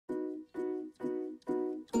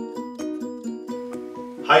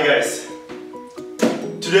Hi guys,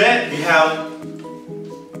 today we have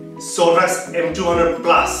Sotrax M200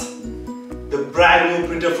 Plus, the brand new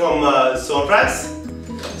printer from Sotrax.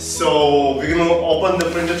 So we're going to open the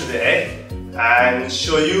printer today and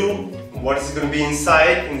show you what is going to be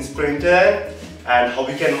inside in this printer and how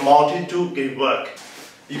we can mount it to get it work.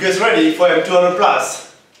 You guys ready for M200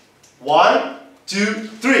 Plus? 1, 2,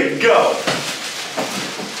 3, go!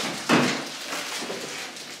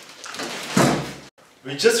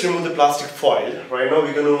 We just removed the plastic foil. Right now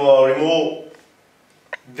we're going to remove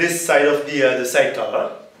this side of the side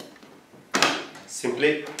cover.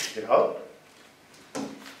 Simply get it out.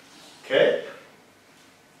 Okay.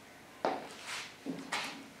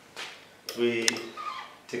 We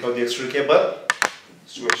take out the extra cable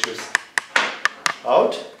just to make sure it's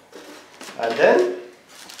out, and then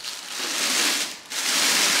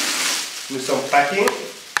do some packing.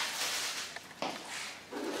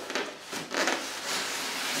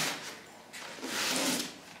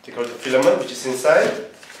 Take out the filament which is inside.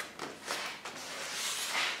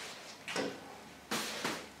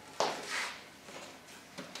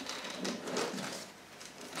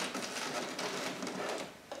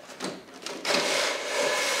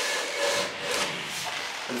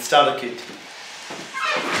 And starter kit.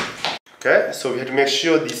 Okay, so we have to make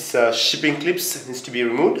sure these shipping clips needs to be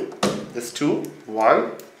removed. There's two,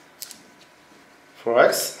 one for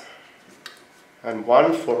X and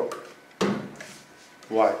one for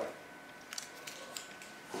Y.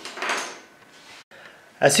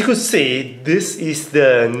 As you could see, this is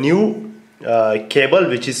the new cable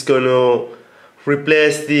which is going to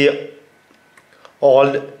replace the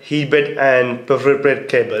old heat bed and perforated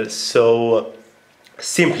cables. So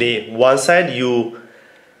simply one side you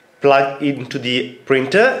plug into the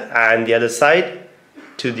printer and the other side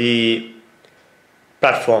to the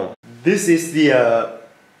platform. This is the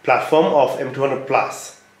platform of M200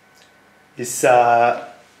 Plus. It's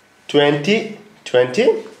 2020.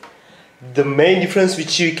 The main difference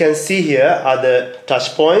which you can see here are the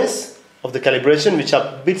touch points of the calibration, which are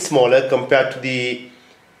a bit smaller compared to the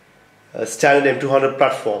standard M200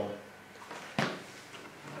 platform.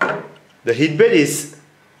 The heat bed is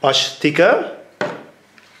much thicker,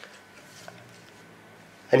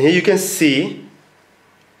 and here you can see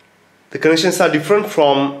the connections are different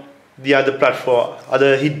from the other platform,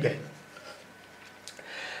 other heat bed.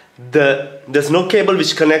 There's no cable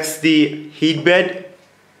which connects the heat bed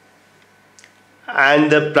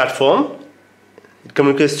and the platform. It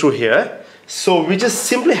communicates through here. So we just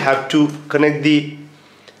simply have to connect the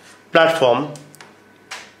platform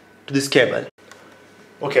to this cable.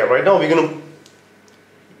 Okay, right now we're going to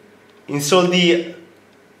install the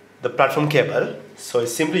platform cable. So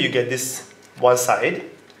it's simply you get this one side,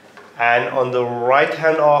 and on the right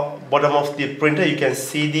hand or bottom of the printer you can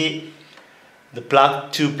see the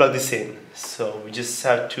plug to plug this in. So we just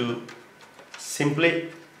have to simply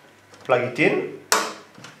plug it in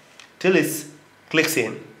till it clicks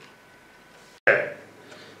in. Okay.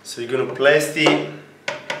 So you're going to place the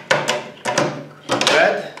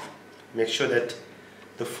bed, make sure that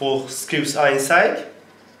the 4 screws are inside.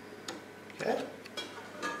 Okay.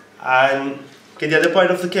 And get the other part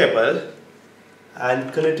of the cable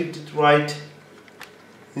and connect it right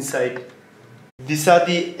inside. These are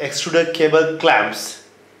the extruder cable clamps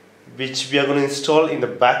which we are going to install in the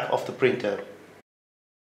back of the printer.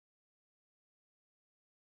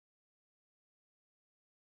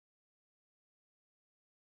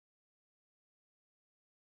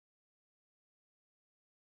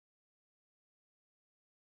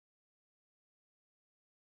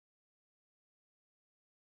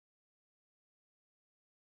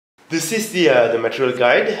 This is the material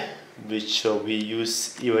guide which we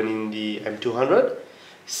use even in the M200.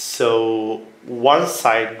 So one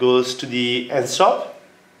side goes to the end stop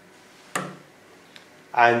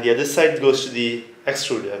and the other side goes to the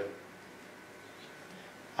extruder,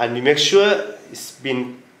 and we make sure it's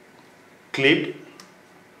been clipped.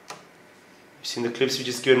 You've seen the clips which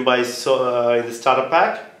is given by in the starter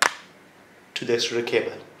pack to the extruder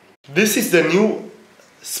cable. This is the new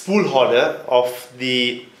spool holder of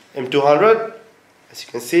the M200. As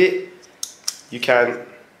you can see, you can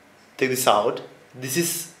take this out.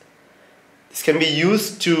 This can be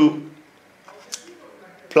used to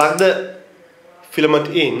plug the filament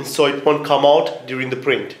in so it won't come out during the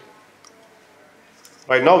print.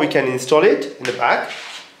 Right now we can install it in the back.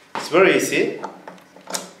 It's very easy.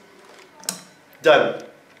 Done.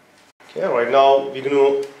 Okay, right now we're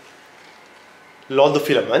going to load the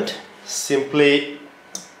filament. Simply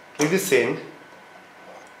click this in,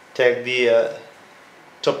 take the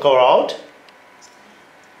top cover out,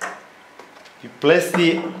 you place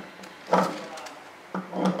the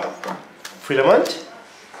filament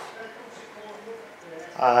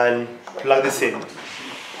and plug this in.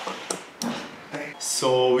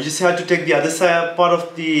 So we just have to take the other side part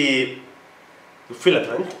of the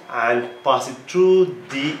filament and pass it through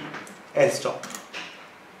the end stop.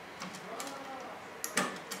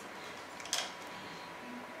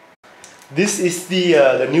 This is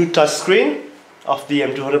the new touch screen of the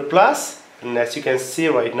M200 Plus, and as you can see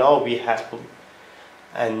right now we have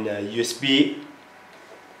an USB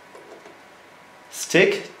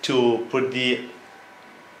stick to put the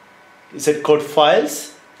Z code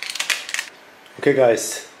files. Okay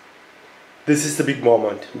guys, this is the big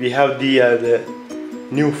moment. We have the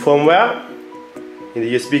new firmware in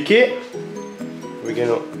the USB key. We're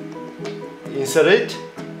gonna insert it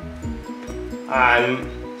and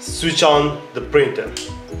switch on the printer.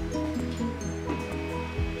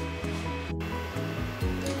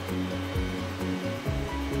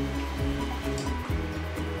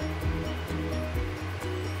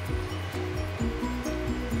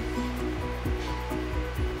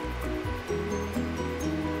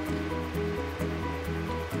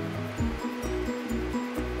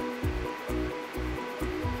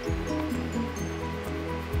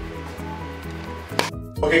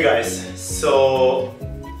 Okay guys, so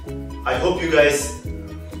I hope you guys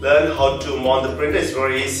learn how to mount the printer. It's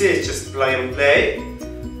very easy, it's just plug and play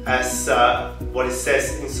as what it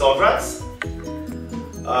says in softwares.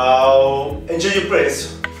 Enjoy your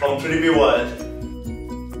prints from 3D World.